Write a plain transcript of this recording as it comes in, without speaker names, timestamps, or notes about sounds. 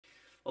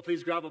Well,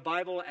 please grab a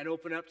Bible and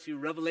open up to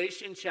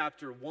Revelation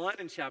chapter 1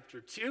 and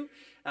chapter 2.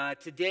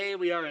 Today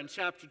we are in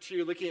chapter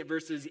 2, looking at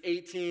verses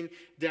 18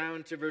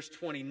 down to verse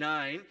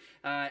 29.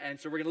 And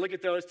so we're going to look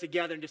at those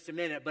together in just a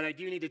minute. But I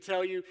do need to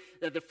tell you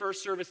that the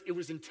first service, it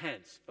was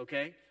intense,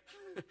 okay?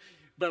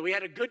 But we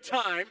had a good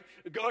time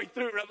going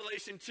through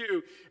Revelation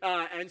 2.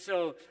 And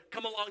so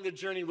come along the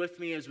journey with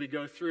me as we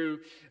go through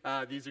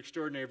these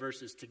extraordinary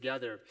verses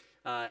together.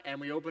 And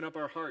we open up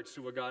our hearts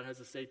to what God has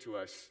to say to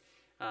us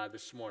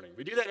this morning.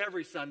 We do that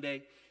every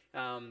Sunday,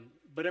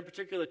 but in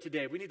particular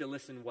today, we need to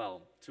listen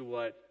well to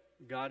what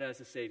God has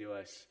to say to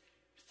us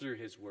through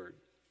his word.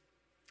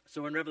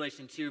 So in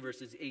Revelation 2,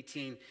 verses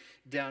 18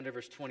 down to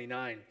verse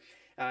 29,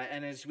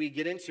 and as we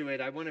get into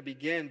it, I want to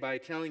begin by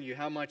telling you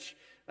how much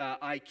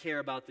I care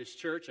about this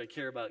church. I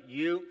care about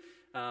you.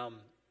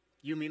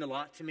 You mean a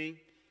lot to me.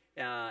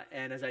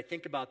 And as I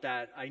think about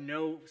that, I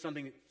know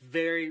something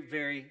very,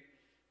 very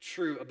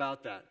true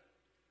about that.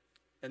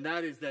 And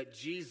that is that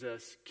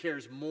Jesus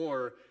cares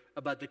more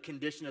about the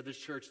condition of this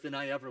church than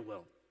I ever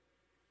will.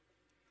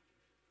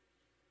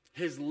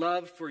 His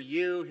love for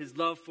you, his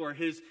love for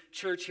his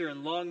church here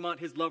in Longmont,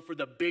 his love for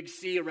the big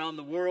C around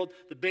the world,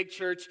 the big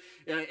church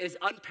is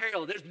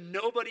unparalleled. There's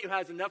nobody who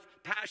has enough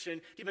passion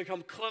to even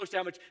come close to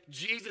how much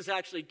Jesus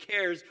actually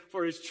cares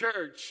for his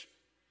church.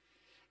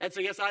 And so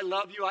yes, I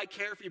love you, I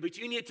care for you, but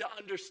you need to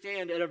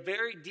understand at a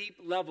very deep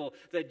level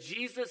that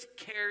Jesus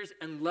cares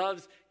and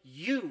loves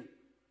you.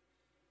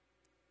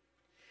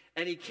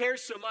 And he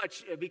cares so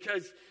much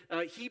because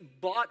he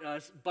bought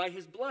us by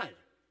his blood.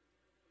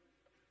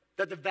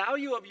 That the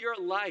value of your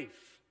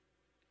life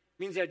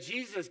means that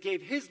Jesus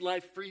gave his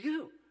life for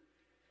you.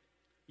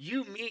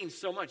 You mean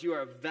so much. You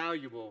are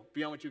valuable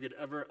beyond what you could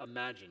ever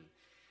imagine.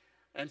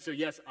 And so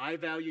yes, I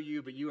value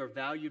you, but you are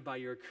valued by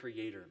your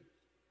Creator.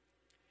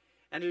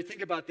 And to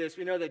think about this,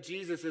 we know that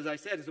Jesus, as I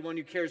said, is the one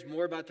who cares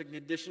more about the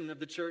condition of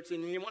the church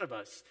than any one of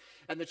us.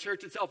 And the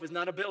church itself is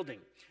not a building.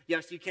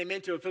 Yes, you came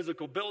into a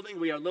physical building.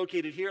 We are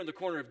located here in the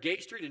corner of Gay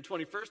Street and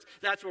 21st.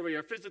 That's where we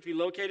are physically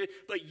located.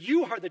 But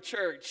you are the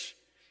church.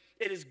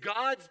 It is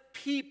God's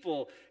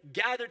people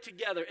gathered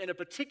together in a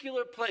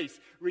particular place,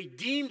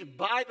 redeemed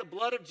by the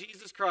blood of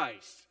Jesus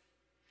Christ.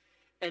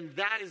 And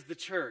that is the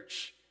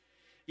church.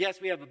 Yes,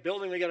 we have a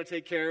building we got to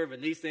take care of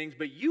and these things,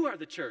 but you are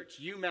the church.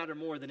 You matter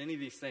more than any of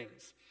these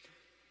things.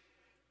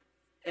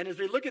 And as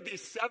we look at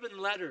these 7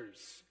 letters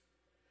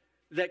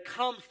that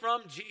come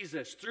from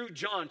Jesus through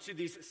John to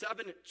these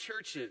 7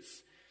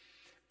 churches,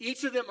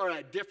 each of them are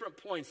at different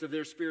points of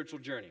their spiritual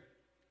journey.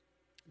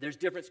 There's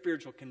different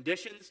spiritual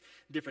conditions,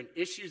 different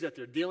issues that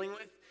they're dealing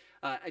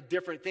with,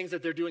 different things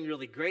that they're doing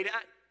really great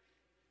at.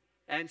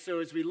 And so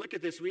as we look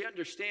at this, we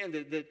understand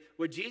that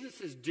what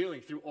Jesus is doing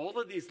through all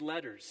of these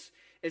letters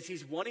is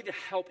he's wanting to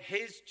help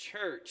his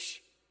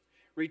church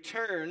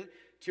return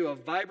to a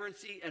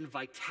vibrancy and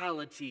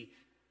vitality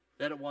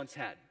that it once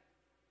had.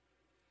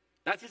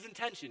 That's his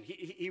intention.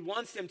 He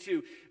wants them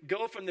to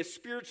go from the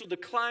spiritual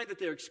decline that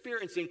they're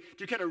experiencing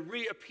to kind of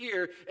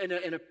reappear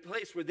in a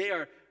place where they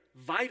are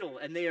vital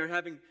and they are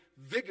having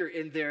vigor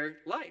in their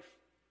life.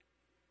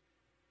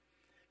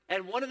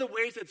 And one of the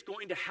ways that's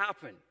going to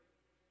happen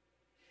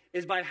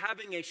is by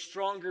having a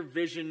stronger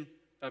vision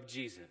of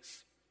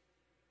Jesus.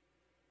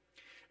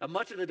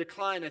 Much of the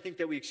decline, I think,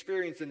 that we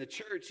experience in the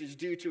church is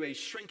due to a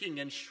shrinking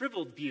and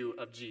shriveled view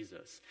of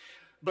Jesus.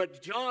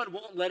 But John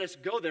won't let us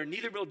go there,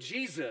 neither will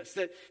Jesus.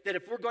 That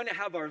if we're going to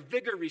have our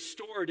vigor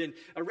restored and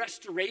a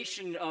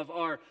restoration of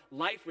our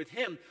life with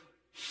him,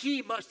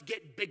 he must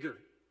get bigger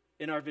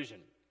in our vision.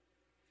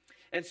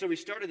 And so we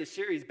started the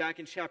series back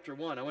in chapter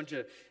 1. I want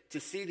you to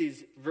see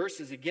these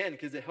verses again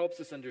because it helps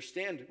us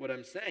understand what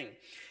I'm saying.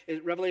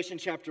 In Revelation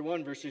chapter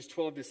 1, verses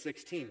 12 to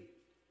 16.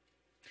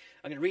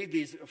 I'm going to read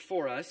these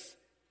for us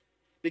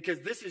because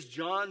this is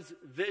John's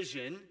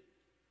vision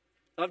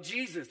of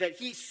Jesus that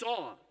he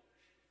saw.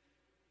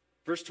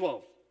 Verse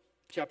 12,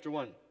 chapter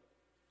 1.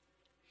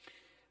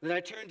 Then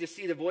I turned to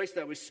see the voice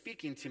that was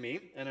speaking to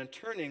me, and on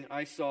turning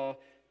I saw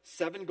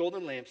 7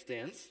 golden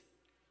lampstands,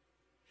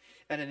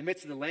 and in the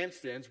midst of the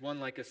lampstands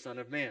one like a son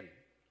of man,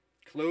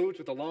 clothed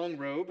with a long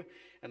robe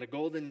and a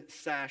golden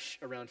sash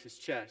around his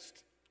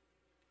chest.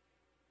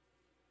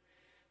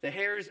 The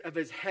hairs of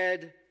his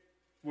head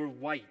were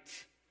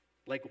white,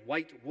 like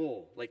white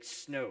wool, like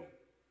snow.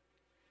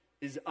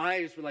 His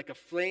eyes were like a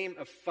flame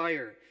of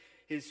fire.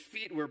 His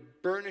feet were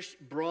burnished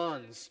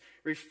bronze,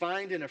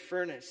 refined in a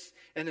furnace,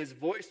 and his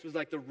voice was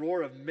like the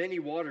roar of many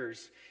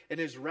waters. In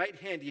his right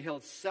hand he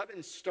held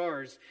 7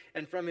 stars,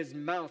 and from his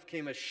mouth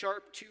came a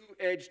sharp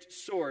 2-edged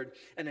sword,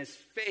 and his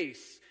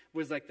face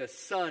was like the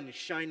sun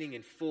shining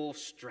in full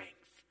strength.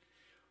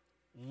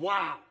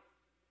 Wow.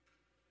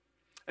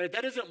 And if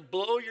that doesn't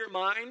blow your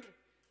mind,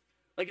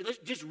 like, let's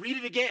just read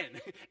it again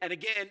and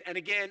again and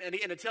again and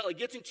again until it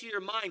gets into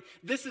your mind.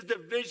 This is the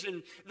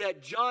vision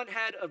that John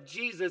had of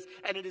Jesus,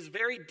 and it is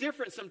very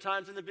different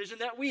sometimes than the vision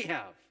that we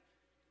have.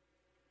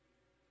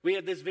 We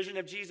have this vision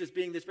of Jesus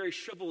being this very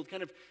shriveled,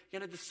 kind of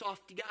the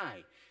soft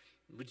guy.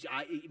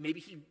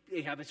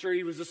 I'm sure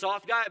he was a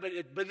soft guy,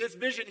 but this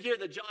vision here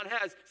that John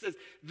has says,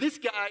 this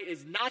guy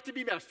is not to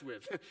be messed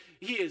with.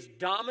 He is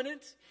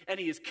dominant, and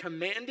he is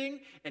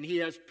commanding, and he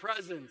has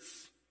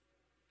presence.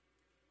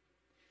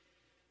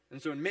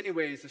 And so in many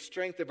ways, the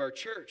strength of our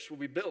church will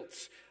be built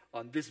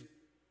on this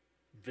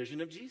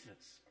vision of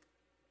Jesus.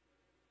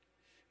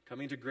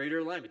 Coming to greater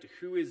alignment to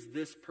who is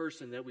this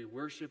person that we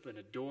worship and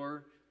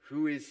adore?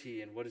 Who is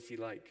he and what is he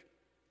like?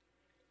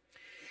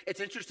 It's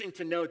interesting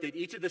to note that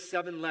each of the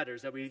 7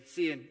 letters that we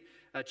see in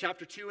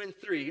chapter 2 and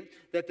 3,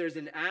 that there's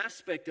an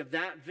aspect of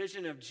that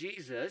vision of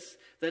Jesus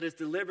that is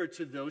delivered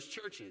to those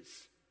churches.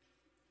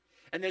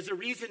 And there's a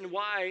reason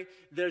why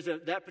there's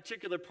that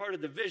particular part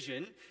of the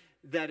vision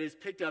that is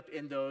picked up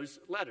in those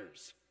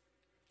letters.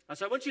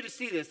 So I want you to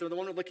see this, the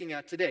one we're looking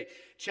at today.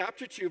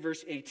 Chapter 2,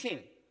 verse 18.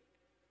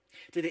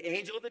 To the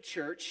angel of the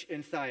church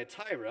in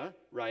Thyatira,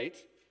 write,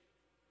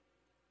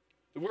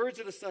 the words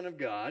of the Son of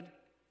God,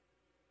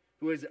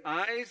 who has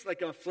eyes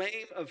like a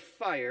flame of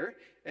fire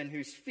and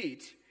whose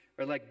feet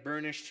are like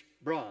burnished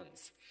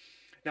bronze.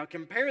 Now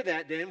compare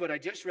that then, what I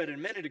just read a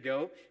minute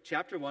ago,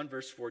 chapter 1,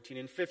 verse 14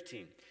 and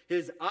 15.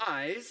 His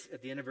eyes,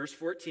 at the end of verse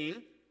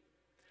 14,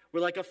 were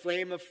like a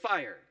flame of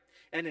fire,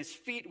 and his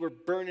feet were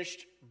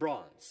burnished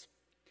bronze.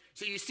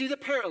 So you see the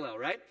parallel,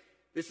 right?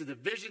 This is the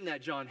vision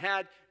that John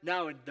had.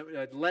 Now in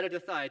the letter to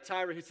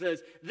Thyatira, he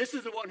says, this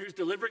is the one who's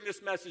delivering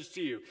this message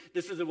to you.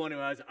 This is the one who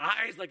has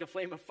eyes like a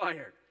flame of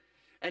fire,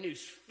 and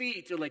whose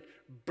feet are like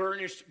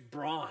burnished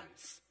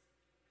bronze.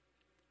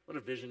 What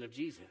a vision of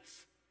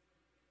Jesus.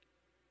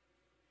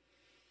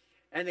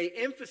 And they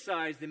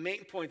emphasize the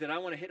main point that I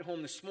want to hit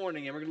home this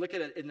morning, and we're going to look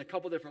at it in a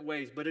couple different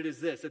ways, but it is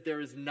this, that there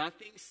is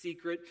nothing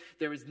secret,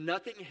 there is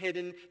nothing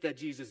hidden that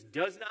Jesus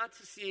does not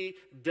see,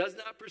 does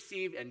not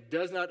perceive, and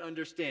does not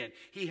understand.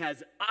 He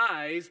has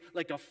eyes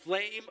like a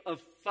flame of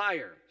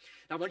fire.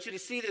 Now, I want you to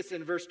see this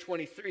in verse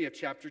 23 of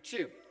chapter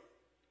 2.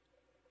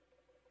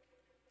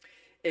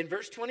 In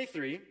verse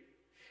 23,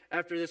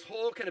 after this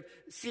whole kind of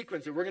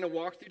sequence that we're going to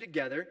walk through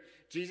together,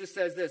 Jesus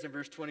says this in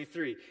verse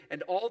 23,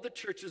 and all the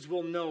churches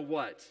will know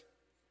what?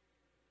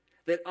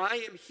 That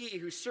I am he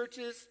who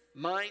searches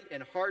mind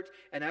and heart,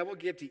 and I will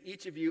give to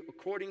each of you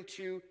according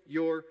to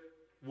your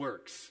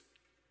works.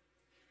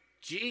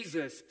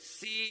 Jesus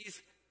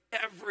sees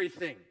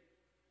everything.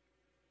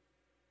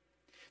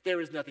 There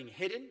is nothing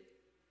hidden.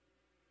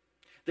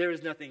 There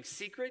is nothing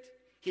secret.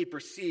 He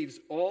perceives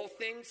all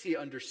things. He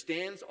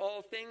understands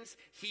all things.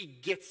 He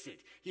gets it.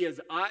 He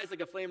has eyes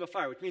like a flame of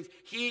fire, which means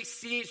he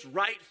sees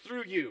right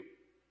through you.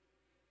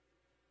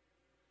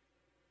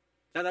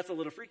 Now that's a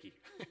little freaky,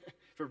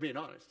 if we're being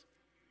honest.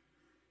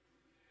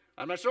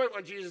 I'm not sure I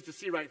want Jesus to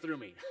see right through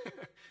me.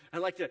 I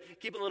like to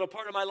keep a little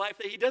part of my life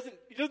that he doesn't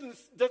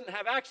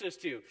have access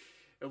to.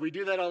 And we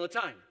do that all the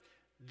time.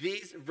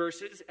 These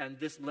verses and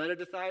this letter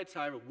to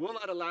Thyatira will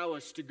not allow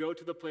us to go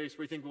to the place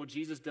where we think, well,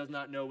 Jesus does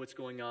not know what's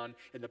going on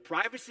in the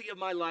privacy of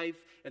my life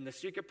and the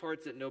secret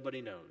parts that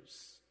nobody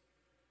knows.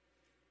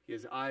 He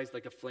has eyes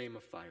like a flame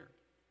of fire.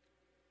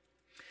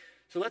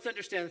 So let's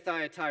understand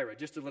Thyatira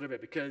just a little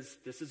bit, because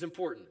this is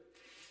important.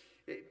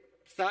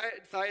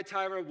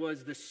 Thyatira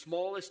was the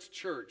smallest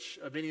church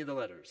of any of the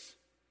letters.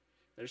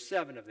 There's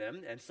 7 of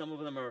them, and some of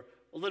them are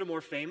a little more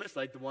famous,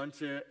 like the one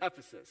to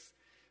Ephesus.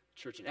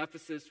 The church in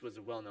Ephesus was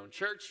a well-known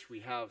church.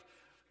 We have,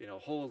 a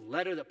whole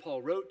letter that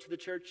Paul wrote to the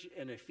church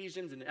in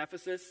Ephesians and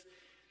Ephesus.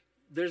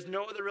 There's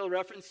no other real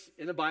reference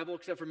in the Bible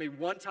except for maybe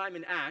one time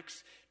in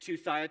Acts to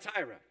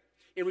Thyatira.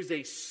 It was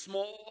a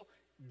small,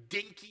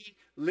 dinky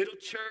little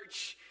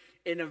church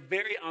in a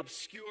very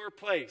obscure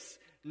place.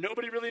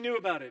 Nobody really knew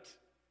about it.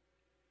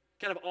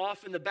 Kind of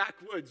off in the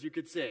backwoods, you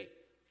could say.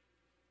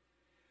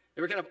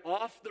 They were kind of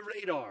off the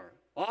radar,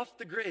 off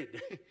the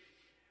grid,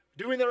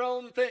 doing their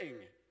own thing.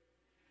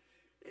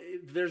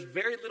 There's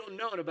very little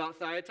known about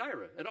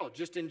Thyatira at all,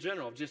 just in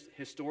general, just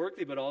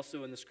historically, but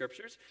also in the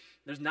scriptures.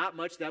 There's not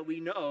much that we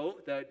know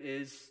that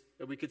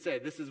we could say,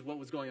 this is what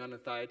was going on in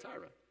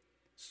Thyatira.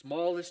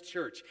 Smallest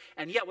church.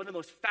 And yet, one of the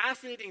most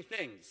fascinating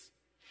things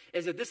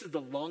is that this is the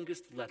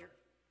longest letter.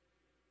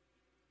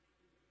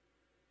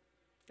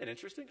 Isn't that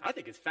interesting? I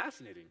think it's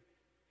fascinating.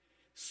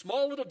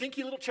 Small little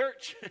dinky little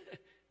church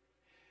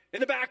in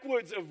the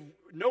backwoods of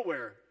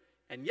nowhere.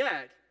 And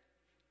yet,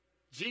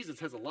 Jesus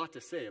has a lot to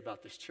say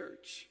about this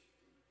church,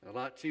 and a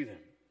lot to them.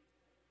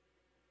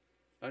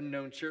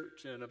 Unknown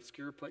church in an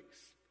obscure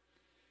place.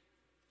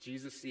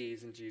 Jesus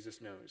sees and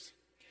Jesus knows.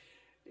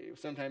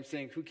 Sometimes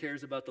saying, who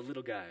cares about the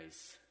little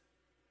guys?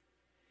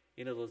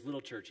 Those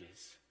little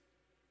churches.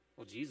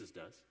 Well, Jesus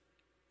does.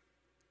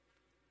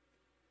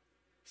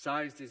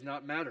 Size does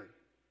not matter.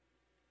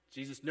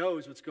 Jesus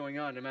knows what's going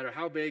on, no matter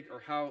how big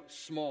or how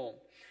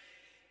small.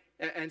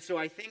 And so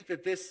I think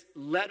that this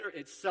letter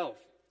itself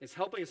is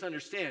helping us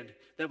understand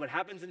that what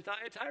happens in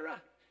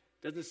Thyatira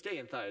doesn't stay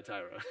in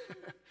Thyatira.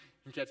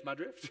 You catch my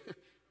drift?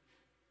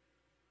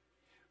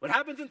 What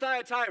happens in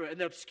Thyatira, in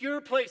the obscure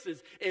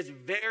places, is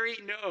very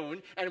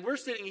known, and we're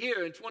sitting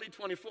here in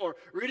 2024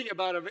 reading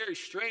about a very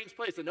strange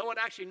place that no one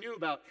actually knew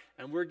about,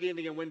 and we're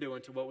getting a window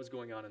into what was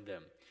going on in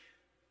them.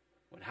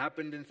 What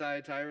happened in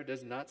Thyatira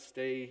does not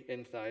stay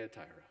in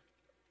Thyatira.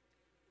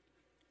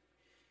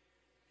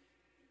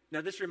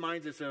 Now, this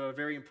reminds us of a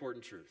very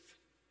important truth.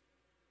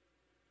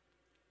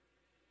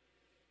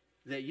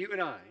 That you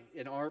and I,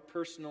 in our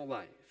personal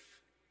life,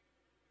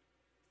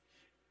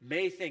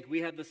 may think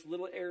we have this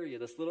little area,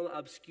 this little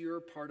obscure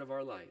part of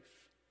our life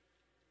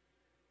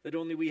that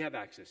only we have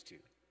access to.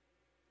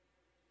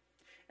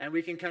 And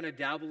we can kind of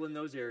dabble in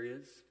those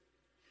areas.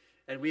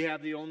 And we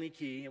have the only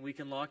key, and we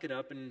can lock it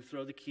up and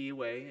throw the key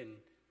away, and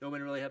no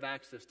one really have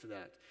access to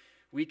that.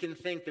 We can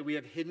think that we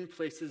have hidden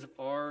places of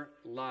our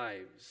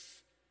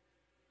lives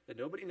that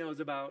nobody knows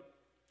about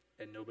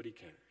and nobody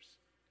cares.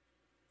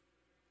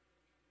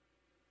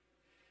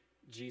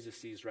 Jesus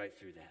sees right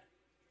through that.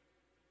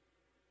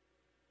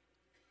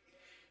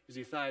 You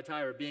see,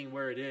 Thyatira, being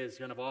where it is,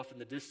 kind of off in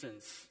the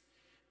distance,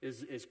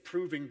 is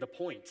proving the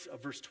point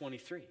of verse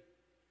 23.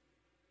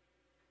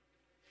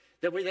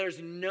 That there's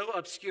no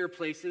obscure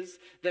places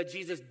that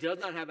Jesus does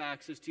not have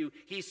access to.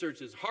 He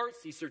searches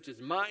hearts, he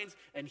searches minds,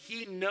 and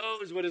he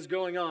knows what is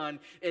going on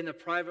in the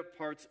private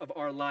parts of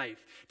our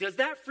life. Does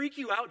that freak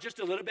you out just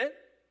a little bit?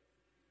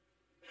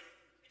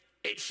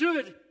 It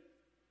should.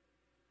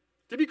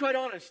 To be quite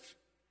honest.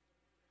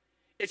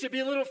 It should be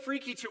a little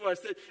freaky to us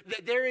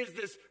that there is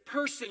this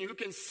person who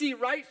can see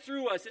right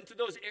through us into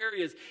those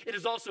areas. It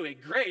is also a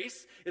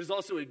grace. It is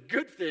also a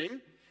good thing.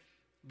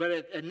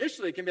 But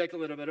initially, it can be like a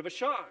little bit of a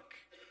shock.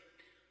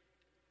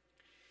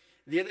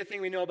 The other thing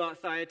we know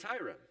about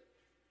Thyatira,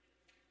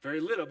 very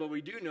little, but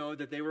we do know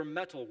that they were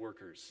metal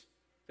workers.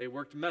 They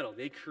worked metal.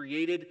 They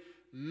created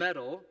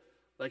metal,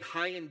 like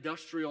high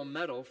industrial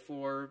metal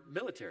for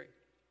military.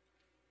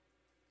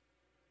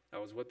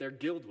 That was what their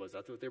guild was.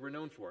 That's what they were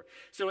known for.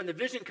 So when the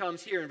vision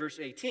comes here in verse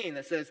 18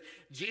 that says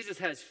Jesus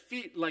has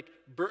feet like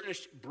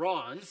burnished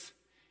bronze,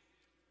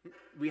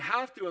 we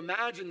have to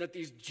imagine that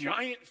these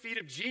giant feet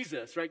of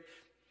Jesus, right?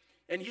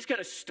 And he's kind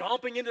of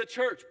stomping into the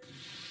church.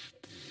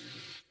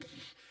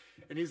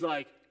 And he's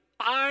like,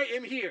 I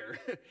am here,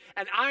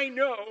 and I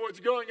know what's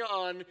going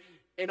on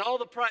in all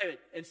the private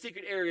and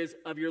secret areas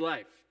of your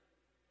life.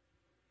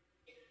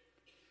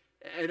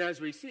 And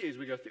as we see, as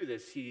we go through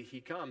this,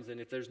 he comes,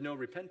 and if there's no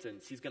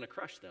repentance, he's going to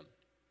crush them.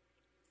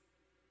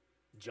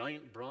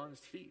 Giant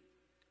bronzed feet.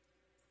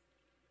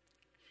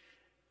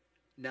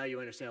 Now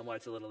you understand why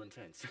it's a little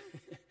intense.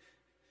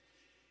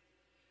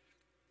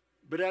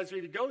 But as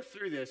we go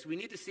through this, we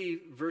need to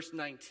see verse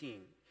 19.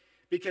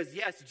 Because,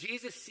 yes,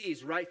 Jesus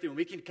sees right through, and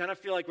we can kind of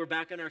feel like we're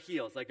back on our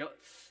heels. Like,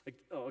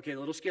 okay, a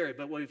little scary.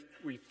 But what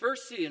we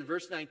first see in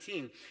verse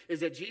 19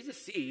 is that Jesus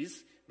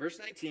sees, verse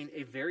 19,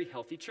 a very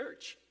healthy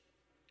church.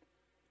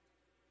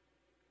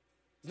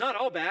 It's not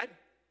all bad.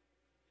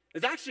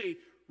 It's actually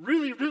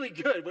really, really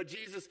good what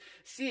Jesus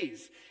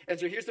sees. And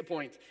so here's the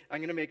point. I'm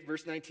going to make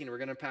verse 19, we're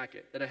going to unpack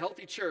it. That a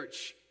healthy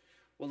church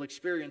will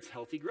experience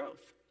healthy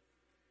growth.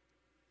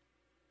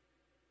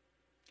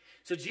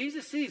 So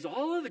Jesus sees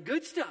all of the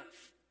good stuff.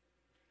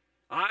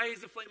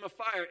 Eyes of flame of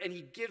fire, and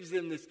he gives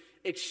them this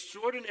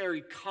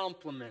extraordinary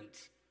compliment.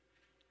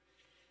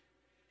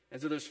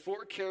 And so there's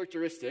 4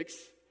 characteristics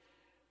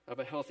of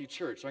a healthy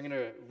church. So I'm going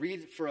to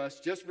read for us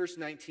just verse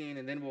 19,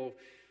 and then we'll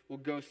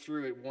go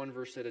through it one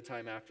verse at a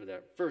time after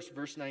that. First,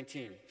 verse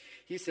 19.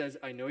 He says,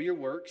 I know your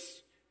works,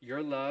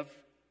 your love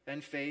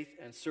and faith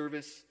and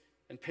service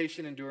and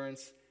patient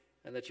endurance,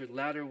 and that your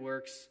latter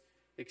works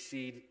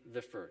exceed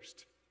the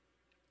first.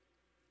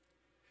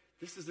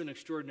 This is an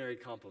extraordinary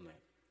compliment.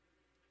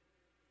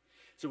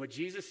 So what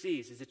Jesus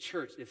sees is a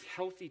church, this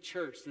healthy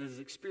church that is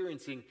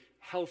experiencing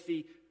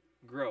healthy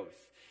growth.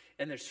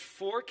 And there's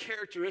 4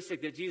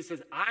 characteristics that Jesus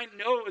says, I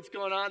know what's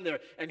going on there,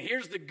 and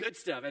here's the good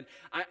stuff. And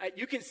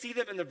you can see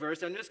them in the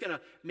verse. I'm just going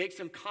to make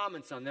some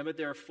comments on them, but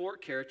there are 4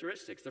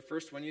 characteristics. The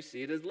first one you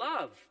see it is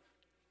love.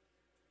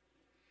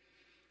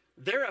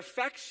 Their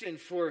affection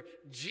for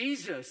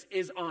Jesus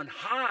is on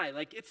high.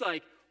 Like, it's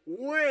like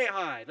way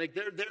high. Like,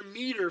 their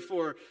meter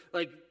for,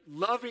 like,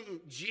 loving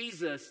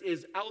Jesus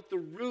is out the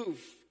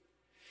roof.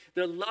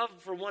 Their love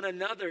for one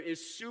another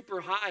is super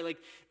high. Like,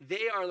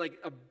 they are like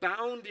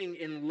abounding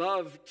in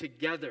love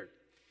together.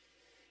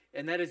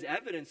 And that is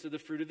evidence of the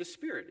fruit of the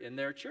Spirit in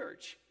their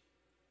church.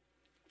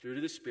 Fruit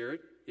of the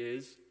Spirit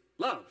is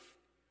love.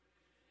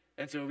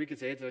 And so we could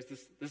say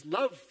it's this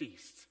love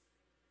feast.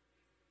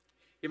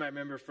 You might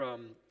remember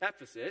from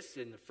Ephesus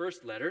in the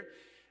first letter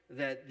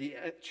that the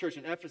church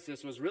in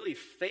Ephesus was really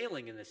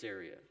failing in this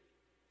area.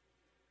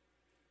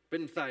 But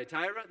in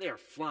Thyatira, they are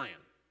flying.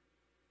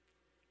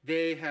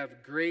 They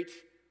have great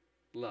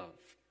love.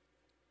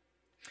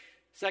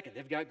 Second,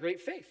 they've got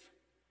great faith.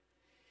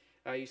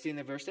 You see in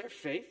the verse there,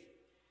 faith.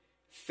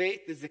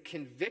 Faith is a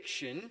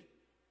conviction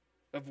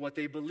of what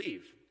they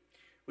believe,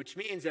 which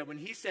means that when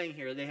he's saying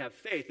here they have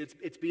faith,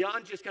 it's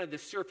beyond just kind of the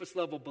surface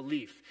level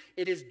belief.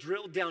 It is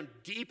drilled down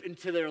deep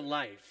into their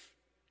life.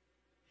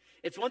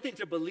 It's one thing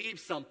to believe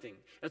something.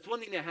 It's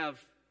one thing to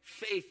have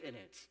faith in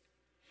it.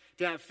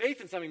 To have faith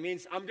in something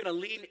means I'm going to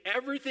lean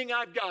everything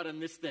I've got on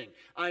this thing.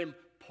 I'm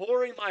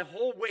pouring my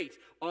whole weight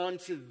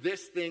onto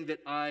this thing that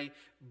I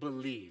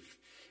believe.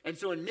 And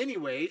so in many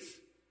ways,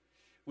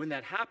 when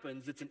that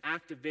happens, it's an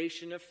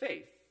activation of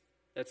faith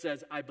that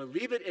says, I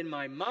believe it in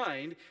my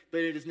mind, but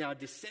it is now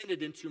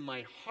descended into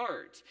my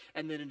heart,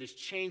 and then it is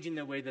changing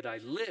the way that I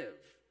live.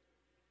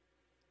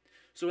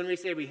 So when we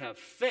say we have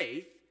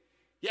faith,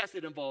 yes,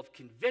 it involves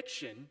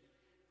conviction,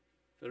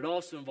 but it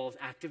also involves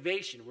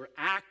activation. We're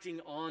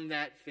acting on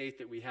that faith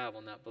that we have,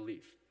 on that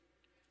belief.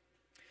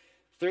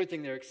 Third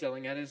thing they're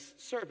excelling at is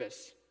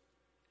service.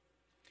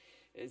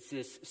 It's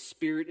this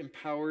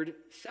spirit-empowered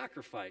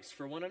sacrifice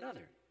for one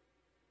another.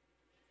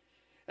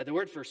 And the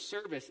word for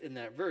service in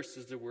that verse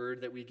is the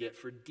word that we get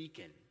for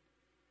deacon.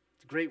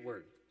 It's a great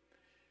word.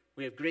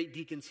 We have great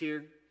deacons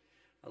here.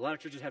 A lot of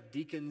churches have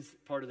deacons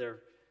part of their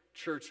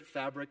church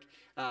fabric.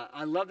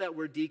 I love that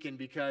word deacon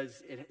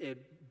because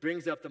it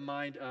brings up in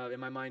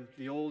my mind,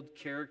 the old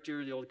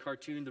character, the old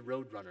cartoon, the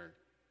Roadrunner.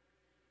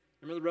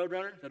 Remember the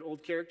Roadrunner, that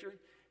old character?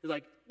 He's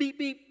like, beep,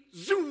 beep,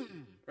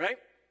 zoom, right?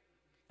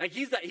 Like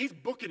he's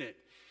booking it.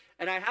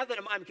 And I have that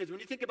in mind because when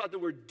you think about the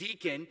word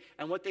deacon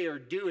and what they are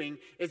doing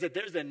is that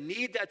there's a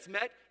need that's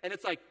met and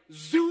it's like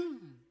zoom.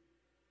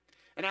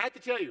 And I have to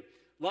tell you,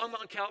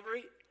 Longmont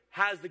Calvary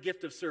has the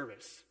gift of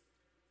service.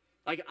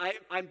 Like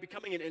I'm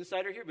becoming an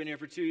insider here. Been here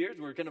for 2 years.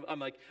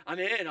 I'm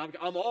in.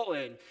 I'm all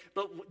in.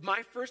 But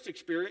my first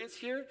experience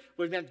here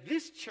was, man,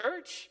 this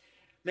church,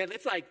 man,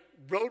 it's like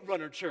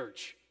Roadrunner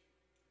church.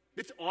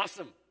 It's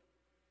awesome.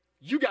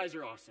 You guys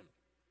are awesome.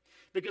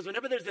 Because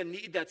whenever there's a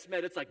need that's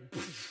met, it's like,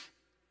 poof.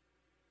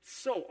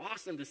 So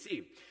awesome to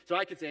see. So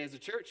I could say as a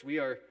church, we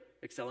are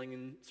excelling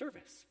in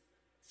service.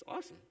 It's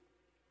awesome.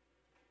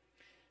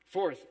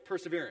 Fourth,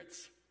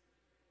 perseverance.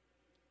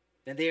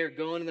 And they are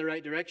going in the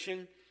right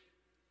direction,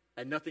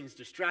 and nothing's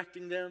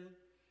distracting them.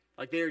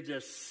 Like they're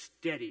just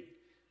steady.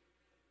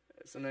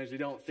 Sometimes we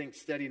don't think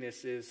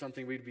steadiness is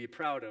something we'd be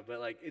proud of, but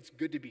like it's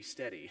good to be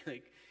steady,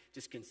 like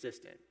just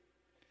consistent.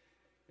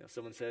 You know,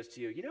 someone says to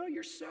you,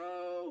 you're just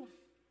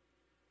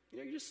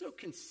so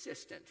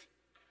consistent.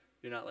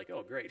 You're not like,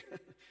 oh, great.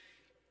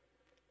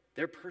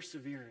 They're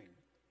persevering.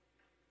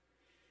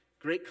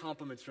 Great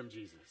compliments from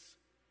Jesus.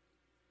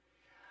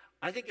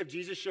 I think if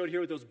Jesus showed here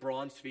with those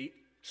bronze feet,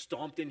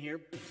 stomped in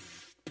here,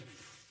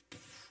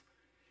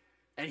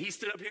 and he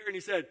stood up here and he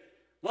said,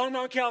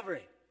 Longmont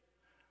Calvary,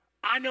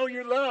 I know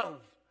your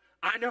love.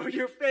 I know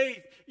your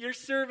faith, your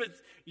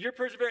service, your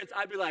perseverance.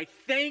 I'd be like,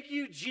 thank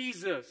you,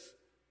 Jesus.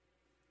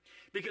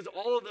 Because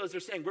all of those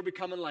are saying we're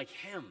becoming like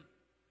him.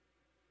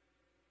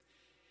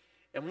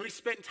 And when we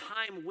spend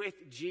time with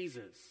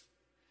Jesus,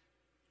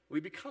 we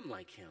become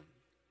like him.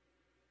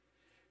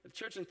 The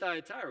church in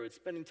Thyatira was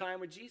spending time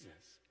with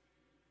Jesus.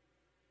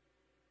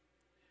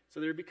 So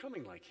they're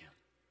becoming like him.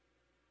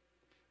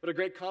 What a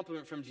great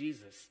compliment from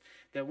Jesus,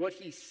 that what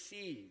he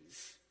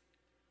sees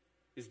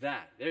is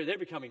that. They're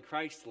becoming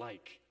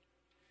Christ-like.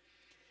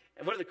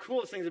 And one of the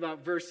coolest things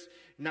about verse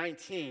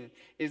 19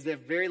 is the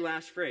very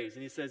last phrase,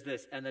 and he says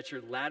this, and that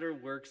your latter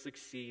works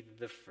exceed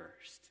the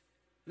first.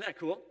 Isn't that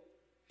cool?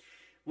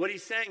 What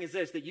he's saying is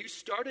this, that you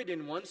started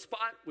in one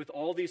spot with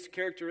all these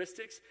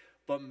characteristics,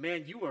 but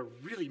man, you are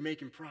really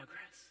making progress.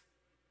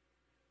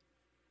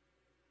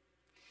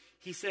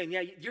 He's saying,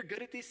 yeah, you're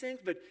good at these things,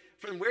 but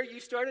from where you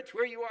started to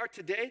where you are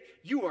today,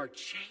 you are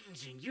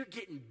changing. You're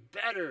getting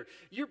better.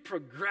 You're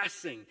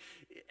progressing.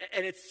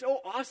 And it's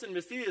so awesome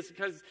to see this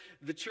because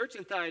the church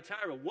in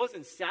Thyatira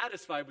wasn't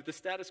satisfied with the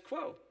status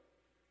quo.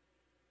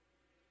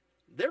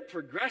 They're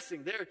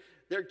progressing.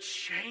 They're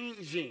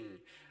changing.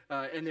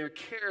 And their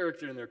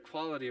character and their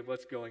quality of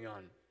what's going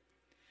on.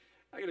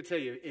 I got to tell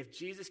you, if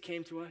Jesus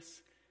came to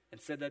us and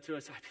said that to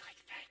us, I'd be like,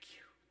 thank you.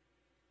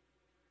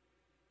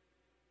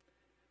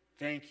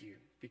 Thank you,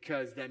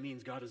 because that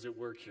means God is at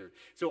work here.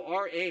 So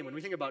our aim, when we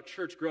think about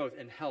church growth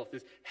and health,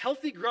 is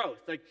healthy growth,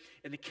 like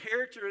in the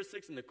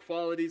characteristics and the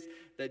qualities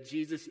that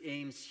Jesus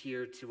aims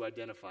here to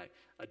identify.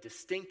 A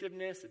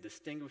distinctiveness, a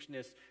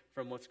distinguishedness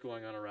from what's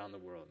going on around the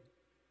world.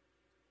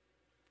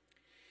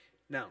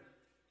 Now,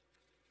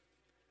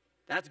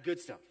 that's good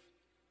stuff.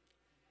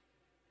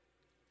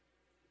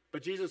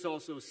 But Jesus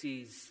also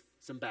sees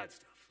some bad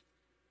stuff.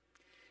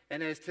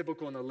 And as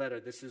typical in the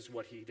letter, this is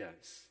what he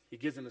does. He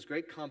gives them this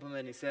great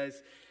compliment. He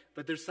says,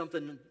 but there's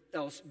something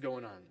else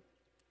going on.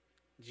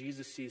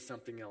 Jesus sees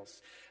something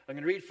else. I'm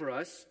going to read for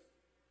us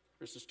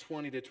verses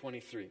 20 to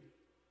 23.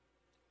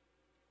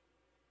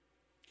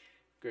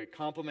 Great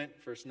compliment,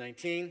 verse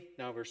 19,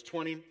 now verse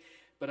 20.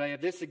 But I have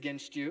this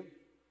against you,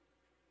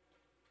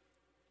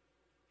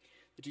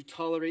 that you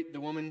tolerate the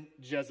woman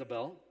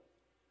Jezebel,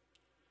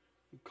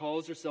 who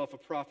calls herself a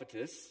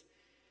prophetess,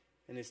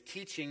 and is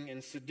teaching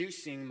and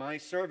seducing my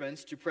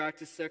servants to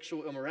practice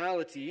sexual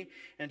immorality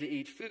and to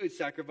eat food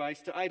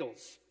sacrificed to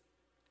idols.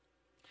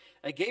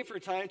 I gave her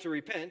time to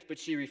repent, but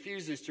she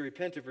refuses to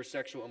repent of her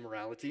sexual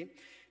immorality.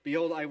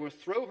 Behold, I will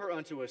throw her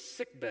onto a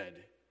sickbed.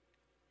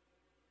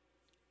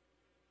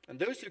 And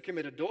those who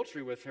commit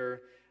adultery with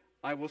her,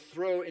 I will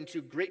throw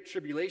into great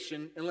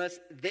tribulation unless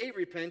they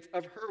repent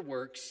of her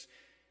works,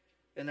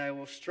 and I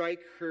will strike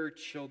her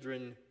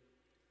children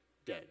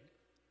dead.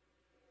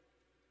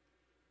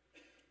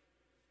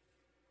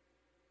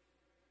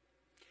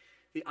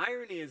 The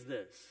irony is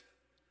this,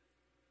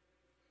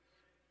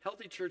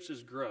 Healthy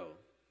churches grow,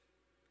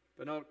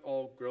 but not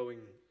all growing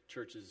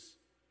churches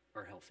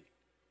are healthy.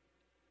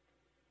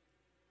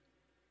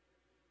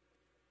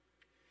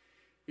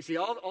 You see,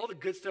 all the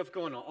good stuff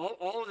going on,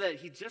 all of that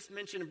he just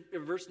mentioned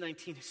in verse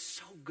 19 is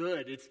so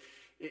good.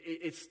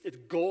 It's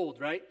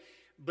gold, right?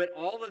 But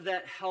all of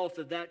that health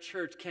of that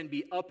church can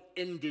be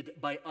upended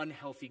by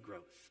unhealthy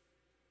growth.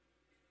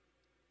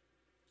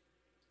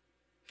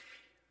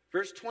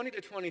 Verse 20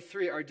 to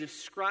 23 are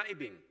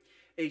describing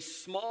a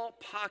small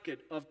pocket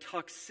of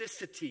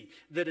toxicity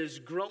that is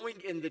growing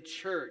in the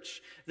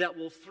church that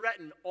will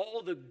threaten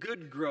all the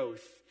good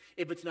growth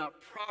if it's not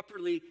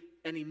properly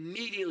and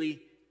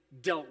immediately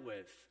dealt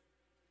with.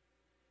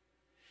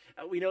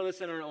 We know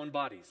this in our own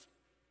bodies.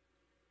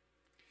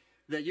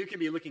 That you can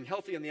be looking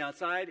healthy on the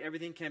outside,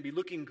 everything can be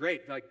looking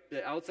great. Like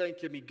the outside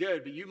can be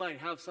good, but you might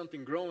have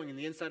something growing in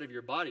the inside of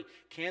your body,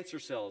 cancer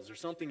cells or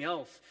something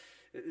else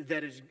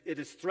that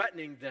is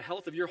threatening the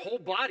health of your whole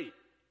body.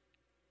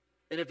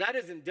 And if that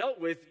isn't dealt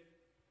with,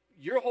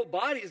 your whole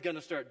body is going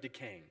to start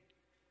decaying.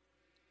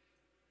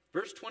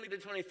 Verse 20 to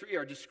 23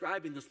 are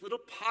describing this little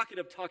pocket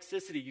of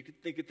toxicity you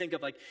could think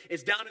of like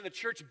it's down in the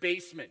church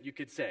basement, you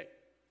could say.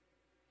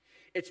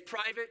 It's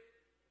private.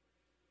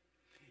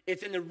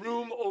 It's in the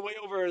room way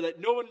over that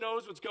no one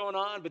knows what's going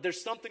on, but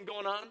there's something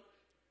going on.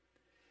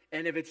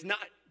 And if it's not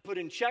put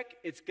in check,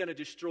 it's going to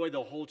destroy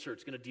the whole church.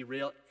 It's going to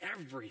derail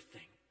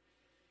everything.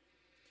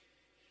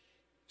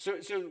 So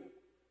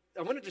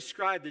I want to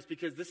describe this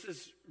because this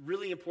is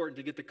really important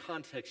to get the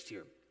context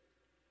here.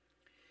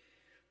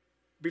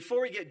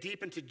 Before we get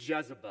deep into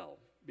Jezebel,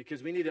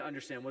 because we need to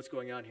understand what's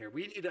going on here,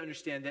 we need to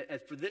understand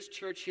that for this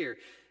church here,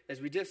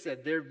 as we just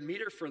said, their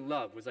meter for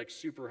love was like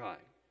super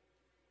high.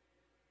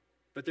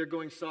 But they're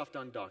going soft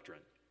on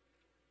doctrine.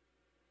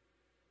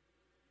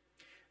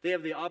 They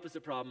have the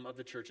opposite problem of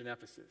the church in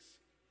Ephesus.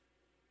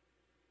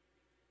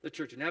 The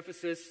church in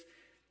Ephesus,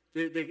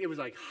 it was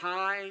like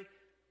high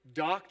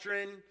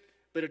doctrine,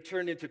 but it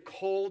turned into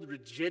cold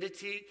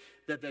rigidity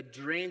that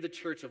drained the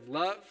church of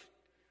love.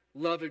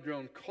 Love had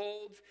grown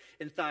cold.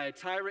 In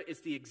Thyatira,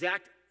 it's the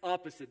exact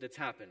opposite that's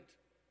happened.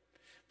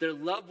 Their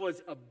love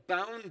was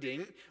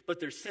abounding, but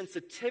their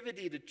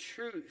sensitivity to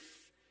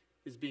truth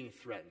is being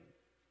threatened.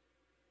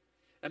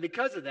 And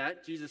because of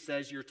that, Jesus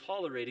says you're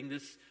tolerating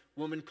this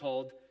woman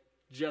called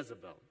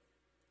Jezebel.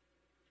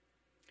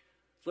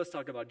 So let's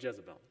talk about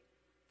Jezebel.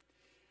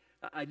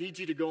 I need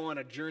you to go on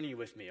a journey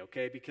with me,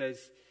 okay?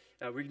 Because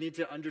we need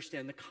to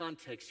understand the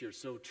context here.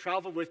 So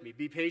travel with me.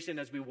 Be patient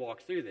as we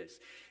walk through this.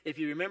 If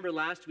you remember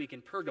last week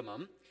in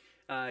Pergamum,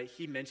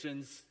 he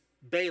mentions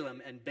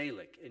Balaam and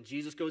Balak. And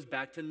Jesus goes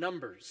back to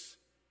Numbers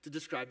to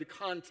describe the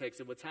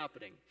context of what's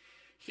happening.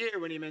 Here,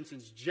 when he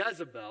mentions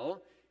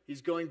Jezebel,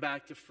 he's going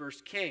back to 1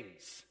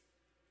 Kings.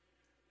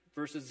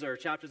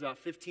 Chapters about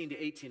 15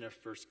 to 18 of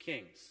 1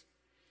 Kings.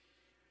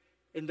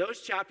 In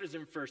those chapters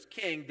in 1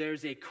 Kings,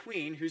 there's a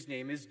queen whose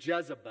name is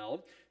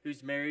Jezebel,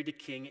 who's married to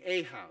King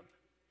Ahab.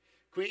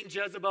 Queen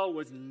Jezebel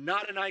was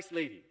not a nice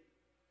lady.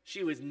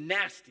 She was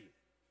nasty,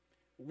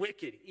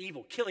 wicked,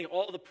 evil, killing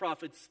all the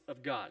prophets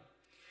of God.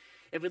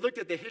 If we looked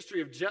at the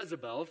history of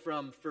Jezebel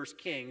from 1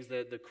 Kings,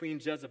 the Queen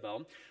Jezebel,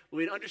 what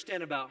we'd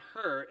understand about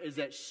her is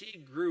that she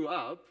grew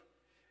up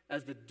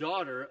as the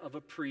daughter of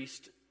a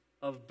priest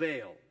of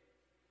Baal,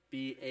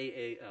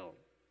 B-A-A-L.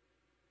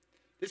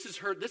 This is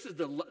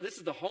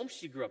the home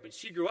she grew up in.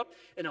 She grew up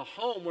in a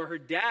home where her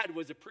dad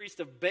was a priest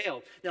of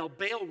Baal. Now,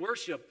 Baal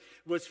worship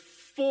was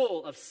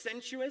full of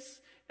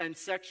sensuous and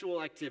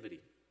sexual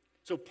activity.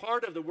 So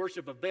part of the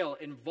worship of Baal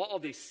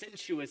involved a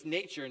sensuous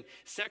nature and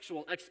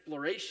sexual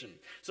exploration.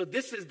 So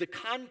this is the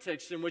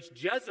context in which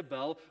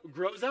Jezebel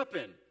grows up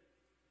in.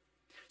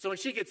 So when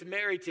she gets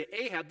married to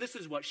Ahab, this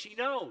is what she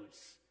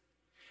knows.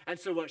 And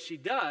so what she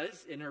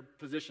does in her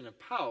position of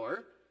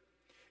power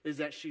is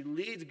that she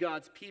leads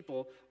God's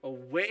people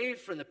away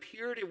from the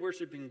purity of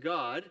worshiping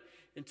God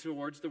and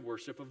towards the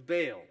worship of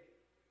Baal.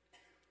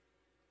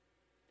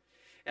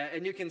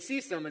 And you can see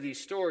some of these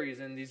stories,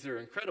 and these are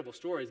incredible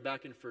stories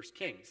back in 1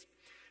 Kings.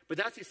 But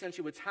that's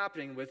essentially what's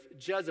happening with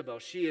Jezebel.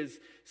 She is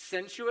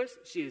sensuous,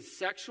 she is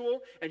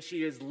sexual, and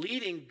she is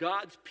leading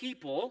God's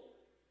people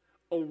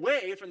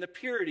away from the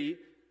purity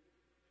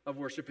of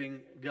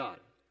worshiping God.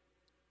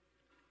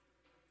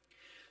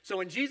 So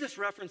when Jesus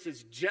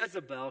references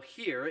Jezebel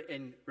here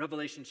in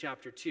Revelation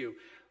chapter 2,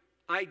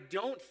 I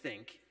don't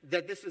think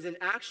that this is an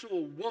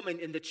actual woman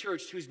in the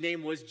church whose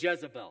name was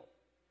Jezebel.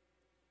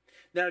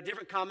 Now,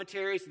 different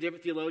commentaries,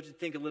 different theologians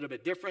think a little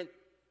bit different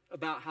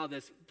about how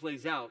this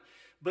plays out.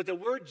 But the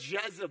word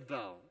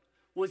Jezebel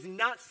was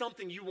not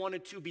something you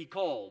wanted to be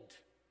called.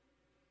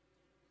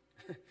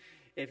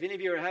 If any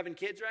of you are having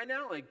kids right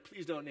now,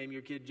 please don't name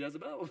your kid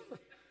Jezebel.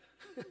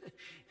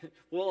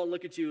 We'll all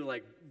look at you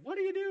like, what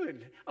are you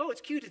doing? Oh,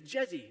 it's cute, it's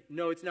Jezzy.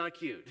 No, it's not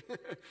cute.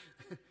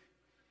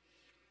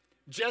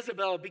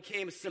 Jezebel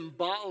became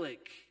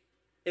symbolic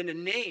in a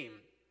name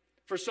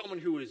for someone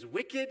who was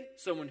wicked,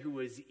 someone who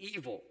was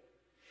evil.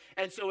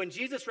 And so when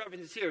Jesus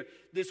references here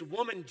this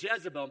woman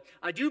Jezebel,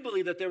 I do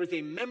believe that there was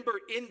a member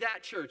in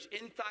that church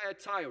in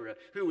Thyatira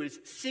who was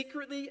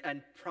secretly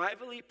and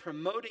privately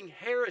promoting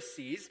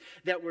heresies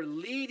that were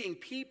leading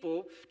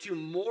people to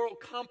moral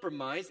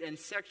compromise and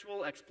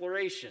sexual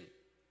exploration.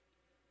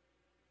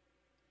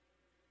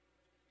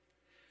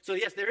 So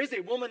yes, there is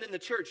a woman in the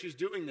church who's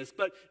doing this,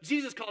 but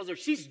Jesus calls her,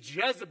 she's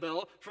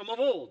Jezebel from of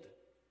old.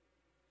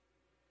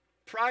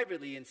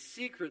 Privately and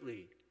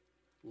secretly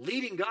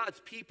leading God's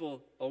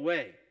people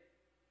away.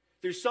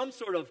 There's some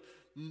sort of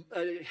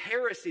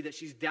heresy that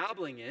she's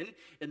dabbling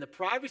in the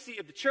privacy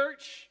of the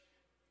church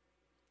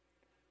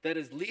that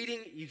is leading,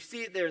 you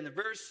see it there in the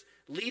verse,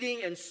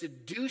 leading and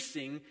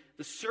seducing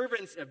the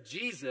servants of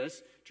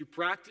Jesus to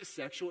practice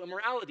sexual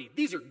immorality.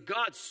 These are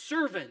God's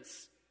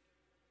servants.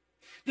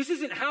 This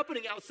isn't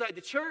happening outside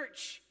the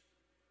church.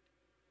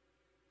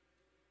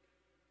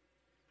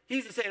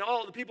 He's saying,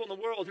 all the people in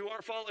the world who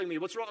aren't following me,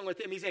 what's wrong with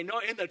them? He's saying, no,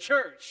 in the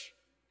church,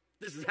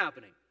 this is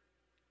happening.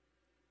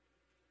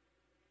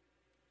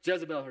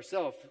 Jezebel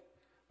herself,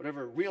 whatever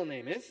her real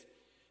name is,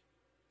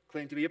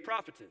 claimed to be a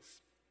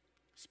prophetess,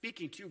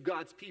 speaking to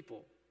God's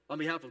people on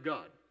behalf of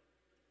God.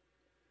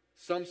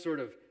 Some sort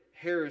of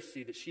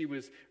heresy that she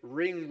was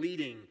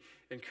ringleading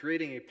and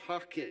creating a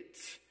pocket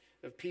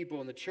of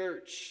people in the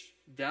church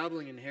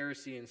dabbling in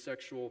heresy and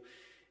sexual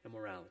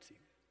immorality.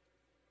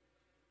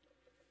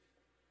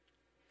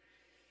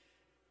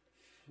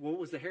 What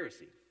was the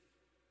heresy?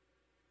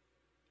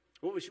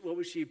 What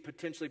was she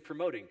potentially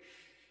promoting?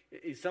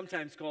 It's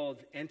sometimes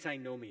called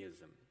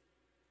antinomianism.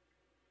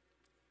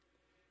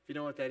 If you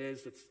know what that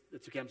is,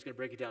 that's okay. I'm just going to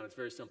break it down. It's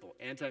very simple.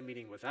 Anti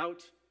meaning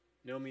without,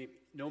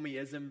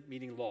 nomiism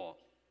meaning law.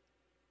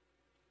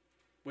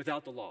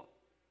 Without the law.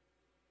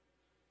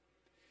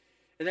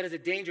 And that is a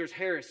dangerous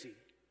heresy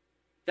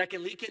that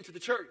can leak into the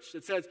church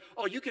that says,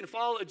 oh, you can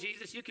follow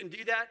Jesus, you can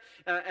do that,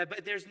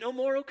 but there's no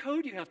moral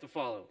code you have to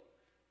follow.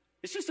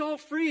 It's just all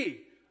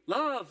free.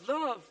 Love,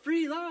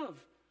 free love.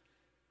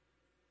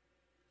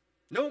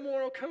 No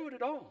moral code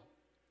at all.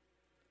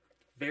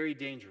 Very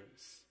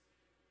dangerous.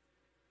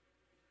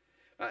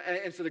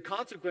 And so the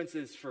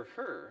consequences for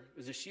her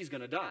is that she's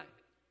going to die.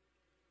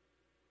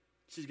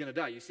 She's going to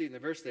die. You see it in the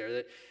verse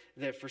there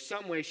that for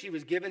some way she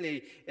was given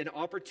an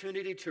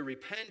opportunity to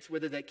repent,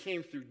 whether that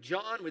came through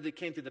John, whether it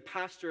came through the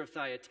pastor of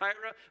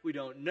Thyatira, we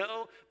don't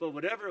know. But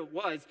whatever it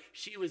was,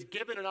 she was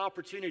given an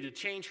opportunity to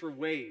change her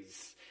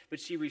ways. But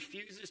she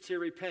refuses to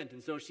repent,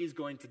 and so she's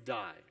going to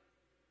die.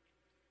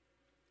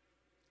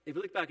 If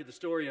you look back at the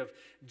story of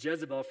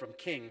Jezebel from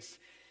Kings,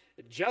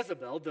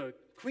 Jezebel, the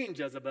Queen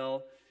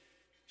Jezebel,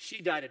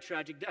 she died a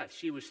tragic death.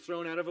 She was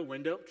thrown out of a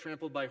window,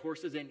 trampled by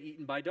horses, and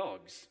eaten by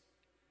dogs.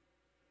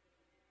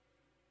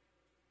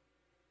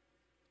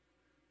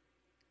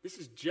 This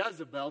is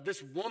Jezebel,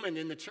 this woman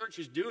in the church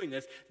who's doing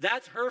this.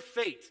 That's her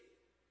fate.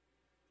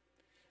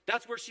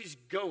 That's where she's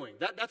going.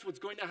 That's what's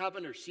going to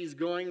happen to her. She's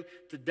going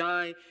to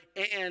die.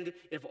 And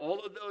if all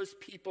of those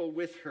people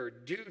with her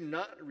do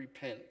not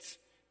repent,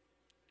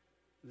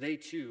 they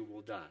too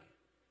will die.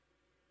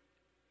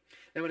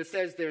 And when it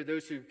says there,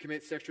 those who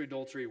commit sexual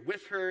adultery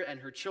with her and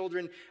her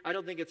children, I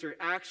don't think it's her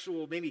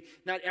actual, maybe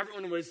not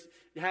everyone was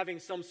having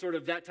some sort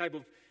of that type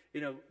of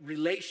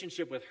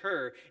relationship with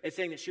her. It's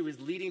saying that she was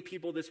leading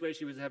people this way.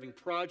 She was having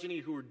progeny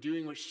who were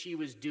doing what she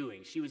was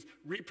doing. She was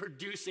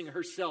reproducing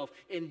herself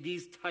in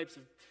these types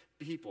of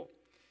people.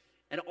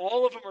 And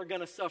all of them are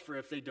going to suffer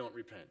if they don't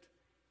repent.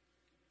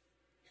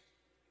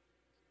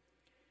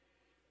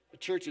 The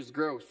church's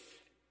growth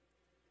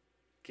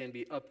can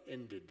be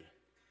upended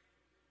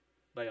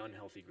by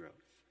unhealthy growth.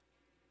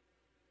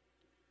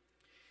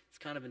 It's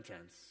kind of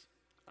intense.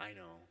 I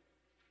know.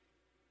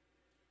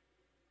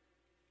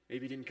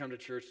 Maybe you didn't come to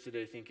church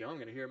today thinking, I'm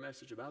going to hear a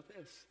message about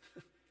this.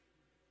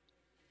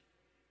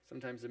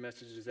 Sometimes the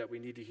messages that we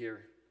need to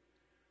hear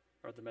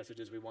are the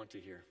messages we want to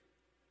hear.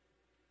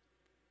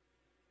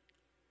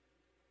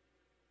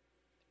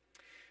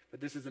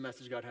 But this is the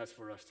message God has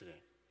for us today.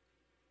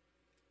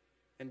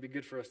 And it'd be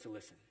good for us to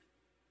listen.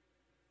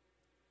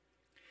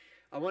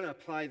 I want to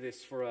apply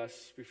this for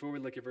us before we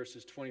look at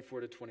verses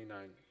 24 to 29.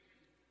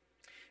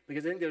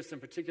 Because I think there's some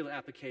particular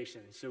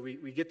application. So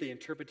we get the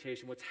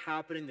interpretation, what's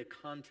happening, the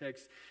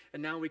context,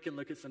 and now we can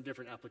look at some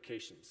different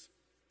applications.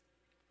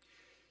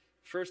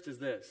 First is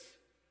this.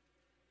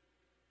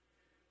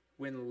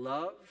 When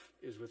love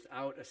is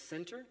without a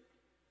center,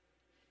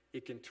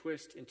 it can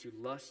twist into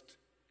lust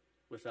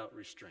without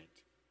restraint.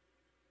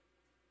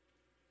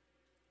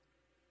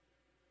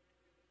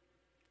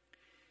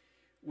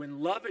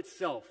 When love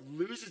itself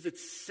loses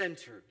its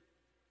center,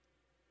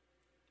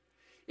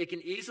 it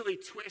can easily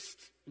twist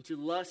into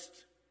lust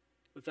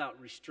without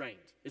restraint.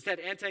 It's that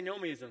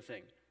antinomianism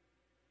thing.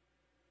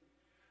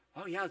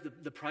 Oh yeah,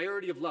 the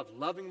priority of love,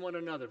 loving one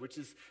another, which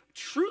is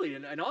truly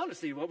and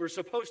honestly what we're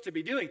supposed to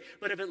be doing.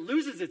 But if it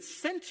loses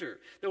its center,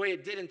 the way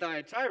it did in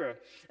Thyatira,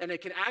 and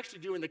it can actually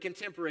do in the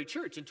contemporary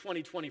church in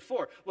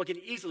 2024, what can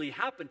easily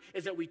happen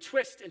is that we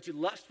twist into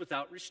lust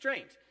without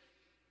restraint.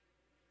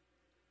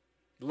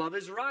 Love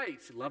is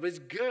right. Love is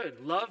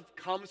good. Love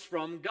comes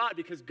from God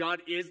because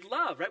God is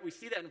love, right? We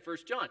see that in 1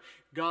 John.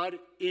 God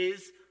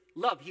is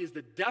love. He is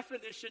the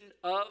definition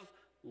of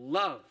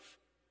love.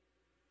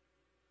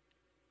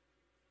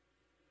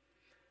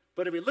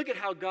 But if we look at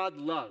how God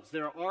loves,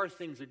 there are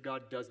things that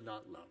God does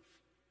not love.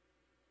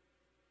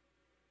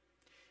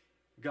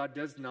 God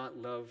does not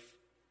love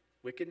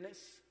wickedness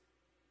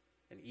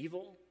and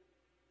evil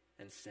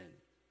and sin.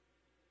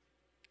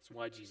 That's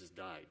why Jesus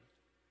died.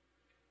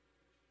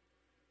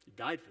 He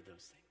died for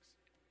those things.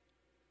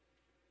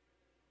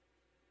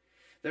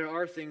 There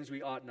are things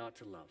we ought not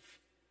to love.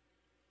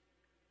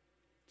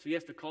 So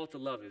yes, the call to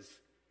love is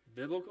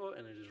biblical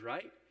and it is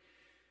right.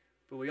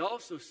 But we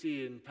also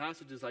see in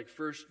passages like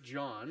 1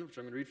 John, which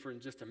I'm going to read for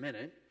in just a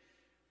minute,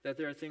 that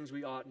there are things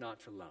we ought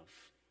not to love.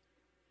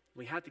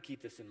 We have to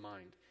keep this in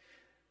mind,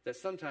 that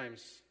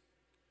sometimes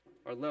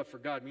our love for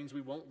God means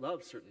we won't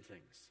love certain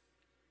things.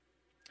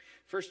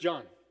 1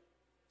 John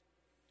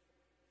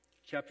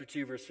chapter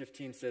 2, verse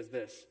 15 says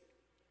this: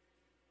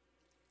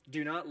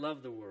 do not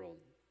love the world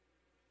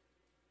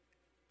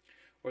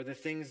or the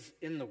things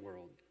in the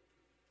world.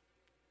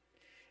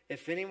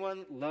 If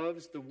anyone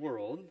loves the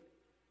world,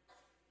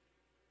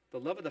 the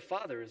love of the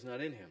Father is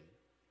not in him.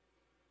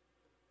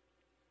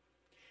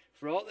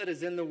 For all that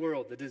is in the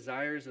world, the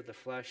desires of the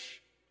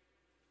flesh,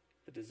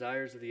 the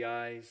desires of the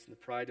eyes, and the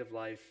pride of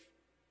life,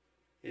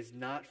 is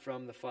not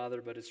from the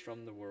Father, but is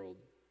from the world.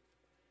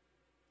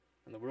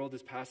 And the world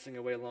is passing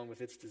away along with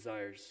its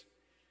desires.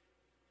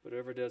 But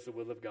whoever does the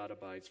will of God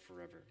abides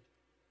forever.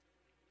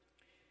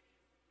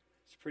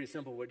 It's pretty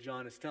simple what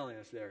John is telling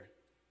us there.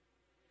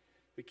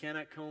 We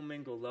cannot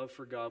commingle love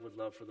for God with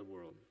love for the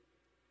world.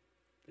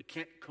 They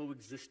can't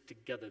coexist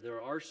together.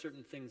 There are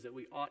certain things that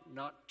we ought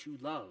not to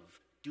love.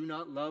 Do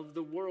not love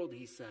the world,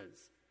 he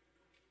says.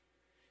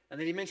 And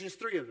then he mentions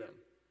 3 of them.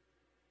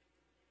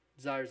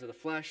 Desires of the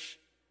flesh,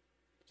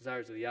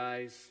 desires of the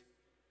eyes,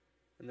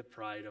 and the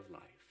pride of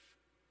life.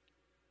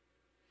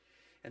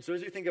 And so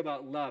as we think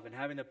about love and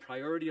having the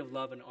priority of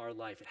love in our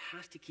life, it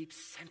has to keep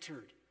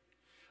centered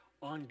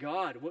on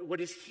God. What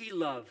does he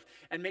love?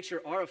 And make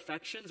sure our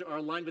affections are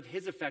aligned with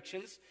his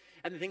affections,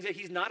 and the things that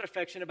he's not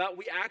affectionate about,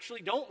 we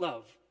actually don't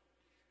love.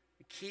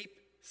 Keep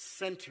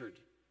centered,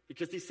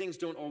 because these things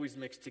don't always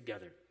mix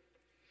together.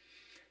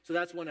 So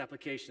that's one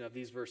application of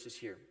these verses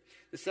here.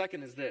 The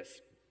second is this.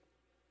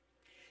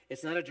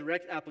 It's not a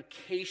direct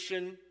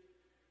application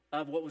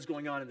of what was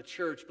going on in the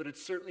church, but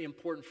it's certainly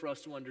important for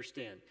us to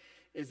understand,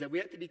 is that we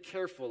have to be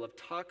careful of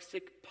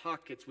toxic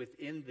pockets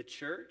within the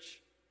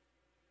church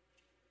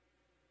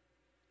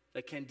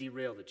that can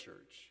derail the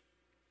church.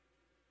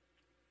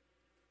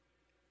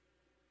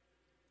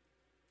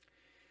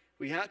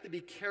 We have to be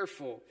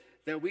careful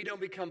that we don't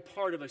become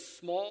part of a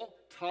small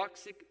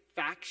toxic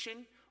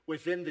faction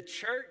within the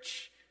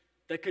church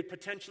that could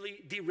potentially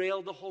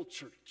derail the whole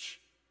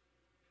church.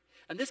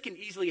 And this can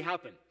easily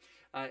happen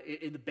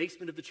in the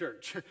basement of the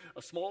church,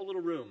 a small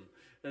little room.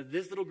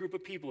 This little group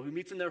of people who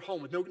meets in their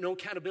home with no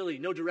accountability,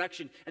 no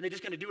direction, and they're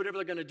just going to do whatever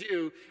they're going to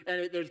do,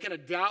 and they're kind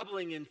of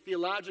dabbling in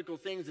theological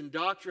things and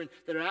doctrine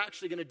that are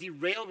actually going to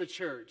derail the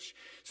church.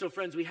 So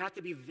friends, we have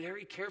to be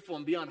very careful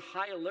and be on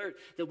high alert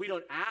that we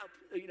don't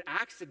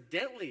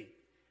accidentally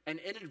and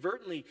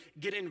inadvertently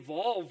get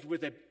involved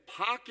with a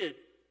pocket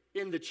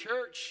in the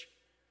church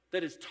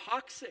that is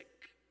toxic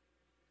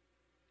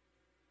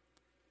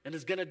and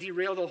is going to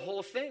derail the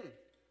whole thing.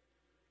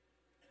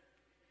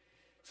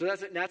 So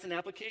that's an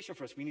application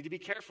for us. We need to be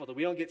careful that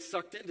we don't get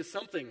sucked into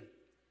something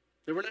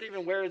that we're not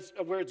even where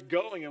it's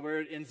going and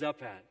where it ends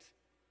up at.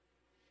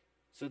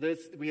 So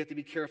we have to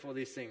be careful of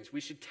these things.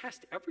 We should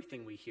test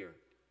everything we hear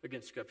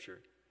against Scripture.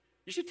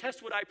 You should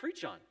test what I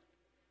preach on.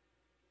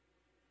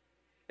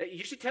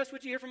 You should test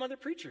what you hear from other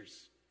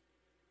preachers.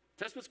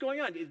 Test what's going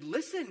on.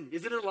 Listen,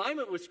 is it in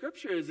alignment with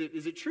Scripture? Is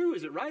it true?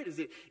 Is it right? Is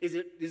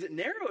it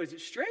narrow? Is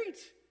it straight?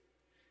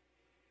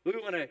 We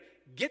want to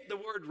get the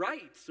word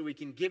right so we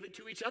can give it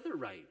to each other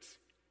right.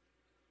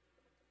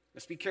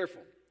 Let's be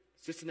careful.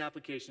 It's just an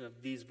application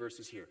of these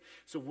verses here.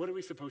 So what are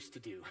we supposed to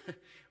do? What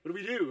do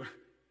we do?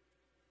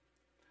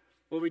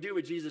 Well, we do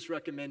what Jesus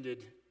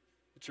recommended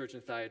the church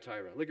in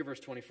Thyatira. Look at verse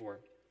 24.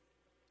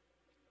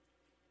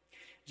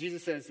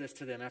 Jesus says this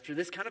to them after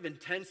this kind of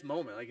intense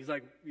moment. He's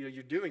like,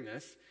 you're doing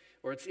this,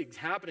 or it's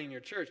happening in your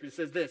church. But he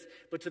says this,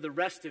 but to the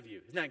rest of you.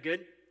 Isn't that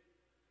good?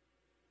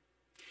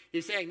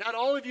 He's saying, not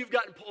all of you have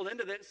gotten pulled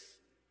into this.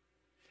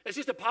 It's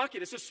just a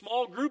pocket. It's a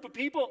small group of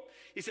people.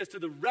 He says, to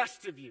the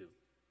rest of you.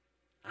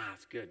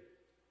 It's good.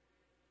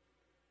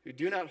 Who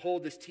do not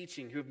hold this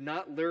teaching, who have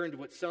not learned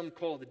what some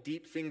call the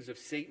deep things of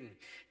Satan.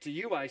 To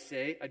you I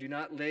say, I do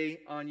not lay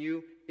on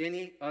you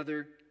any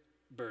other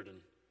burden.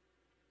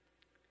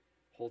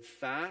 Hold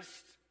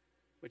fast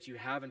what you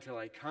have until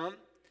I come.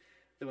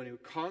 The one who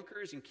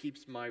conquers and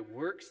keeps my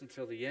works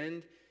until the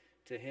end,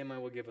 to him I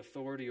will give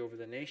authority over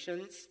the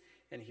nations,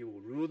 and he will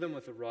rule them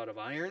with a rod of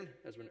iron,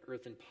 as when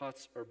earthen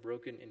pots are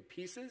broken in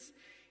pieces,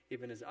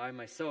 even as I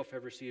myself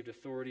have received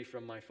authority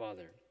from my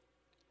Father.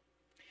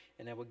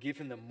 And I will give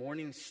him the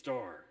morning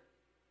star.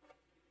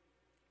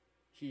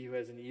 He who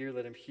has an ear,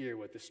 let him hear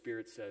what the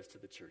Spirit says to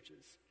the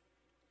churches.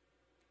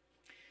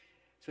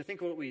 So I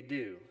think what we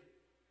do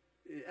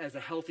as a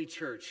healthy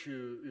church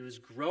who is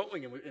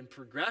growing and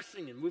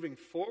progressing and moving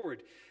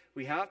forward,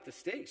 we have to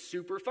stay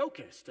super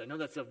focused. I know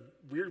that's a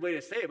weird way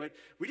to say it, but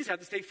we just have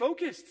to stay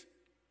focused.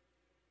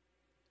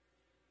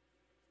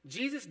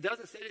 Jesus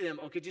doesn't say to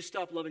them, okay, just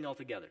stop loving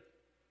altogether.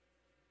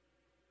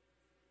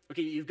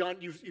 Okay,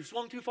 you've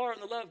swung too far on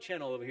the love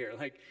channel over here.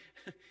 Like,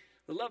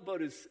 the love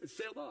boat is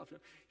sailed off.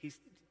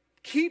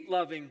 Keep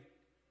loving.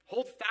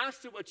 Hold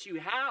fast to what you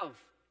have.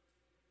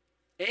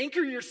 Anchor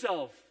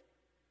yourself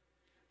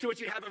to what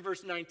you have in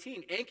verse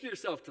 19. Anchor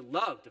yourself to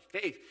love, to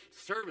faith,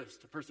 service,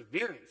 to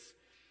perseverance.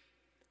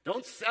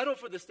 Don't settle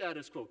for the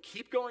status quo.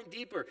 Keep going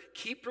deeper.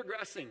 Keep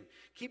progressing.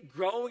 Keep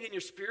growing in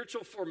your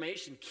spiritual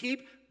formation.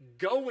 Keep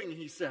going,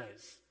 he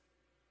says.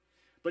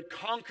 But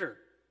conquer.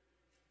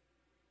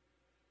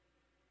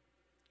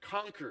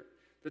 Conquer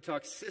the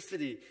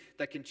toxicity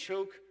that can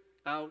choke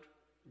out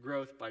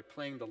growth by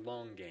playing the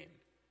long game.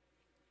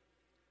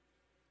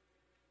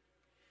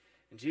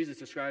 And Jesus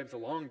describes the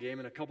long game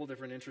in a couple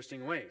different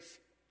interesting ways.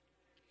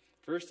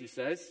 First, he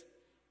says,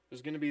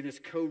 there's going to be this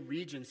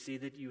co-regency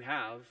that you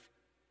have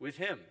with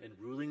him in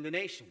ruling the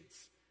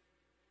nations.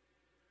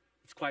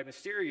 It's quite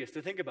mysterious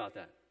to think about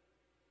that.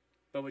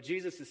 But what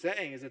Jesus is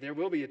saying is that there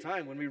will be a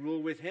time when we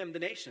rule with him the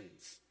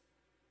nations.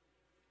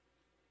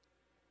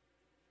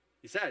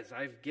 He says,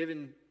 I've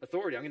given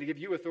authority. I'm going to give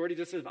you authority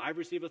just as I've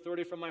received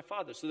authority from my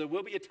Father. So there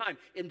will be a time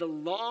in the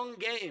long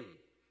game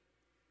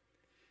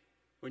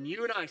when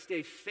you and I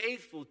stay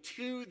faithful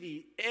to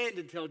the end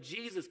until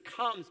Jesus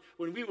comes,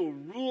 when we will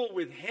rule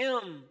with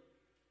him.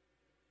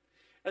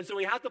 And so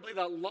we have to play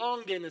that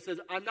long game that says,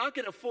 I'm not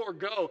going to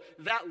forego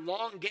that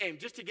long game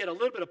just to get a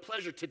little bit of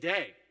pleasure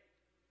today.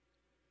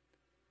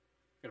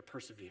 I'm going to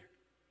persevere.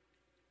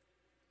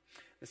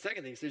 The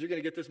second thing, he says, you're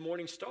going to get this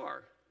morning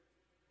star.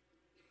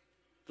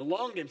 The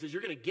long game says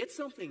you're going to get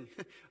something,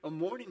 a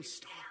morning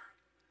star.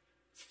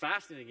 It's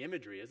fascinating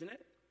imagery, isn't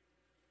it?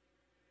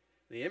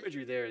 The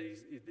imagery there,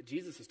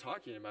 Jesus is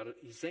talking about it.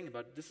 He's saying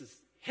about this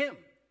is him.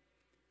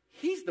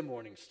 He's the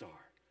morning star.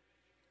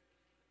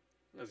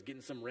 I was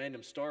getting some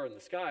random star in the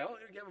sky. Oh,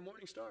 you have a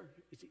morning star.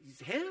 He's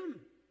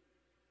him.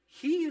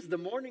 He is the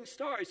morning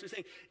star. So he's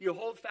saying you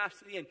hold fast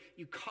to the end.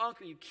 You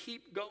conquer. You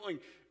keep going.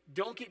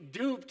 Don't get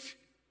duped.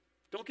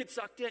 Don't get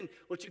sucked in.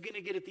 What you're going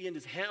to get at the end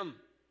is him.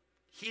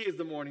 He is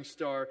the morning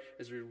star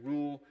as we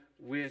rule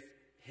with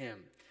him.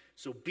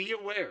 So be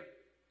aware.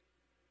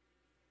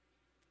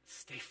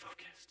 Stay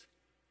focused.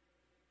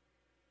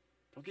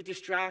 Don't get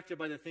distracted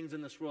by the things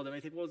in this world. They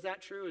may think, well, is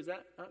that true? Is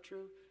that not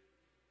true?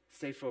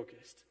 Stay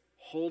focused.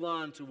 Hold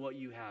on to what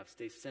you have.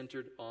 Stay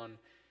centered on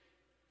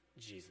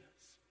Jesus.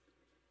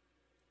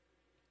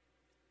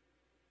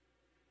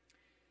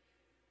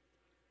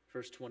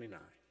 Verse 29.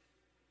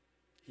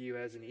 He who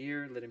has an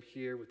ear, let him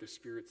hear what the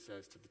Spirit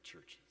says to the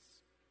churches.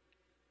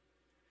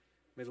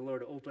 May the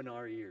Lord open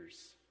our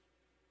ears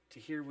to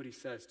hear what he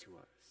says to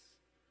us.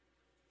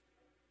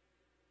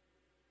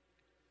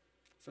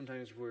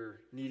 Sometimes we're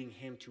needing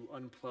him to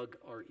unplug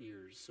our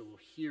ears so we'll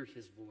hear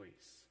his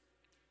voice.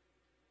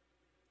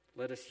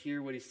 Let us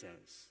hear what he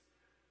says.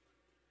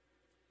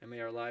 And may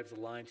our lives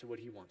align to what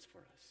he wants for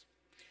us.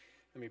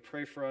 Let me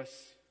pray for us.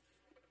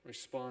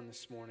 Respond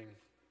this morning,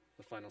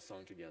 the final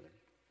song together.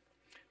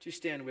 Would you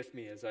stand with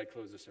me as I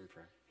close this in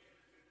prayer?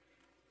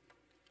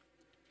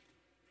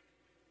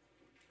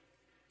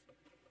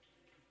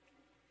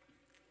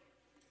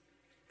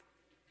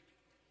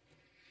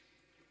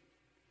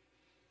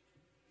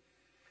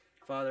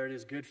 Father, it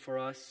is good for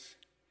us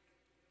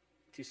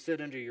to sit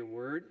under your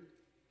word.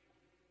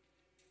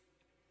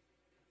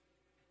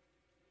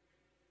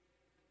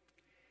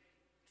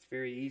 It's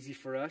very easy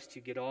for us to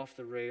get off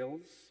the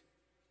rails.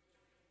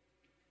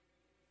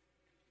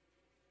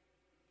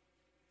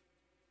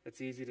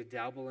 It's easy to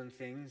dabble in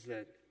things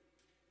that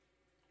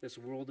this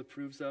world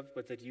approves of,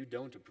 but that you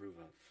don't approve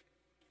of.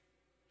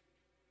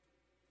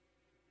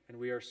 And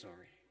we are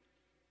sorry.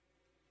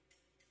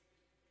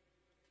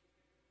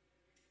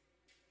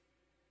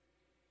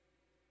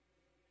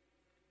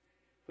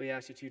 We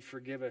ask that you'd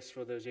forgive us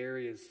for those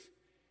areas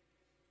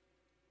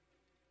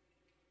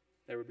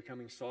that we're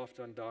becoming soft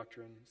on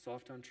doctrine,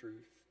 soft on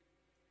truth.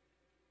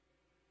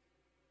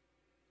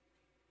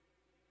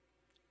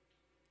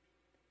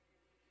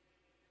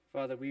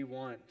 Father, we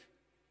want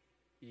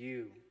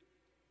you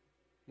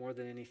more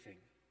than anything.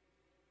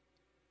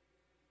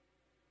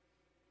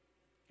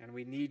 And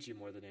we need you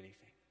more than anything.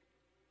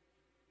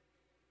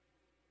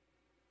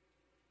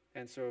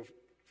 And so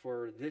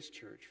for this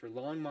church, for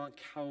Longmont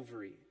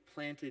Calvary,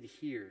 planted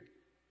here,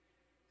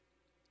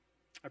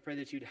 I pray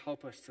that you'd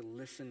help us to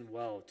listen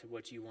well to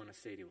what you want to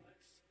say to us.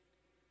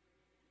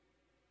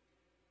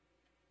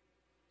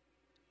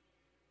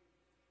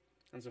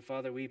 And so,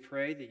 Father, we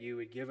pray that you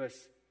would give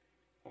us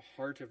a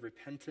heart of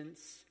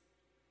repentance.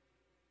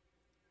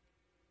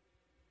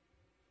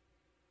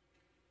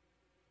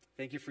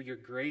 Thank you for your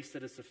grace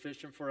that is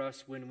sufficient for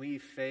us when we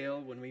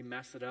fail, when we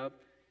mess it up.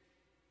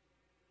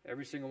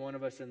 Every single one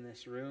of us in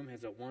this room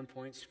has at one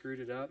point screwed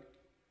it up.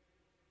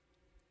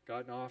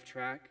 gotten off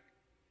track.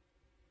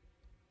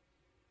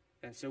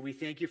 And so we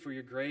thank you for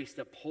your grace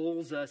that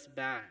pulls us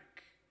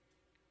back,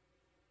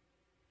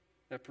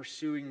 that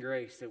pursuing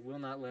grace that will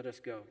not let us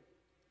go.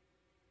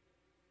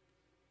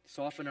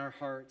 Soften our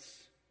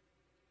hearts.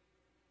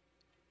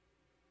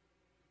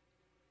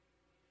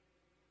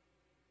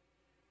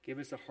 Give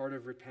us a heart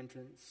of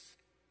repentance.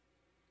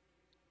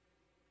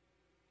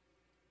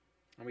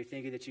 And we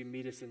thank you that you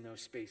meet us in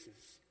those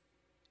spaces.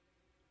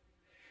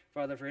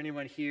 Father, for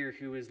anyone here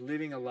who is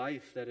living a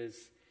life that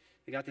is,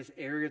 they got this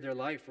area of their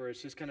life where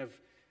it's just kind of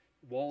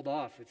walled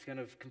off, it's kind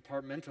of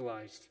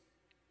compartmentalized.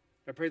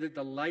 I pray that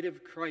the light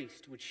of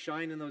Christ would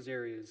shine in those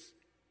areas.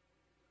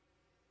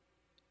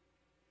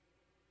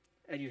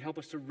 And you'd help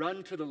us to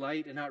run to the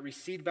light and not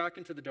recede back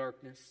into the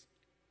darkness.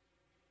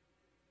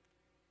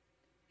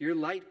 Your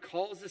light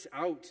calls us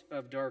out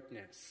of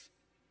darkness.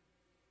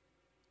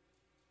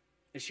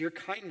 It's your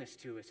kindness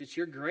to us. It's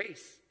your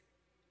grace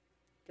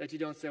that you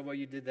don't say, well,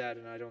 you did that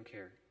and I don't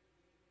care.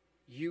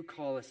 You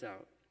call us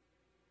out.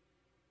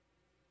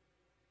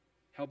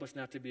 Help us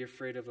not to be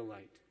afraid of the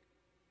light,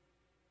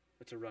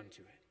 but to run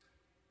to it.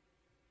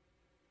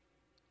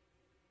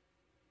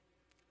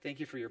 Thank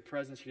you for your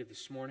presence here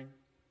this morning.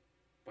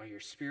 By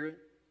your Spirit,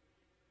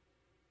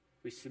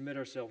 we submit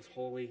ourselves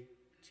wholly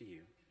to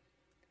you.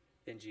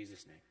 In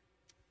Jesus' name,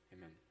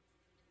 amen.